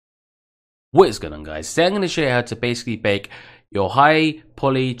What is going on, guys? Today I'm going to show you how to basically bake your high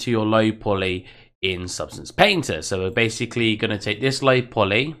poly to your low poly in Substance Painter. So we're basically going to take this low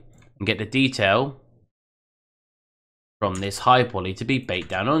poly and get the detail from this high poly to be baked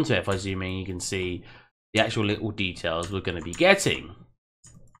down onto it. If I zoom in, you can see the actual little details we're going to be getting.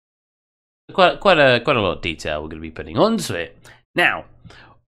 Quite a lot of detail we're going to be putting onto it. Now,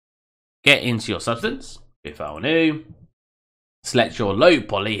 get into your Substance, go File New, select your low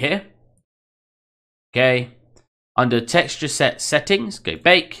poly here. Okay, under texture set settings, go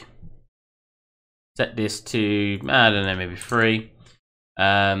bake. Set this to, I don't know, maybe 3.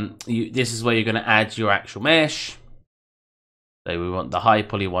 This is where you're going to add your actual mesh. So we want the high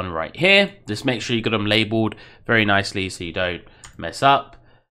poly one right here. Just make sure you got them labeled very nicely so you don't mess up.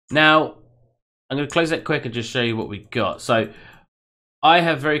 Now, I'm going to close that quick and just show you what we got. So I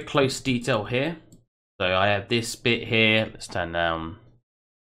have very close detail here. So I have this bit here. Let's turn down.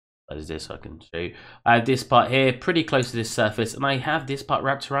 Is this I can show you. I have this part here pretty close to this surface, and I have this part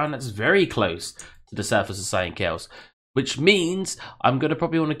wrapped around that's very close to the surface of something else, which means I'm going to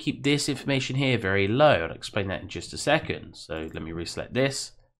probably want to keep this information here very low. I'll explain that in just a second. So let me reselect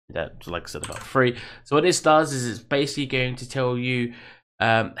this. That's, like I said, about 3. So what this does is it's basically going to tell you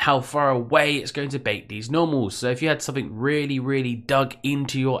how far away it's going to bake these normals. So if you had something really dug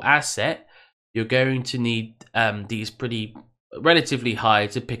into your asset, you're going to need these relatively high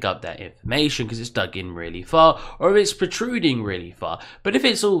to pick up that information because it's dug in really far, or if it's protruding really far. But if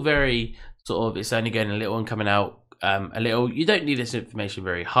it's all very sort of, it's only going a little and coming out a little, you don't need this information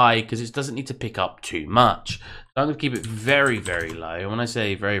very high because it doesn't need to pick up too much. So I'm going to keep it very low. And when I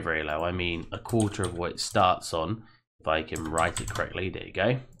say very low, I mean a quarter of what it starts on, if I can write it correctly. There you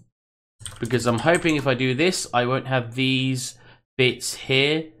go. Because I'm hoping if I do this, I won't have these bits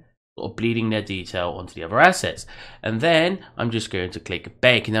here or bleeding their detail onto the other assets. And then I'm just going to click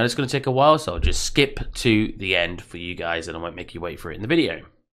bake. Now it's going to take a while, so I'll just skip to the end for you guys and I won't make you wait for it in the video.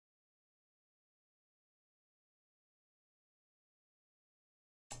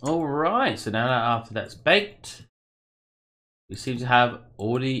 Alright, so now that after that's baked, we seem to have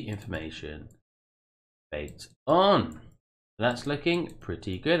all the information baked on. So that's looking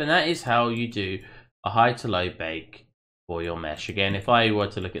pretty good, and that is how you do a high to low bake for your mesh. Again, if I were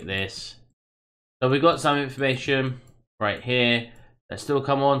to look at this, so we've got some information right here that still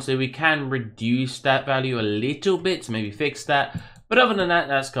come on, so we can reduce that value a little bit to maybe fix that, but other than that,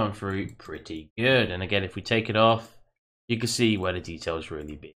 that's come through pretty good. And again, if we take it off, you can see where the detail is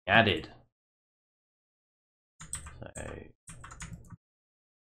really being added. So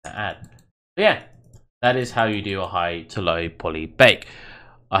add, yeah, that is how you do a high to low poly bake.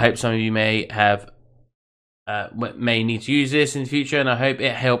 I hope some of you may need to use this in the future, and I hope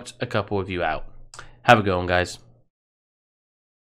it helped a couple of you out. Have a good one, guys.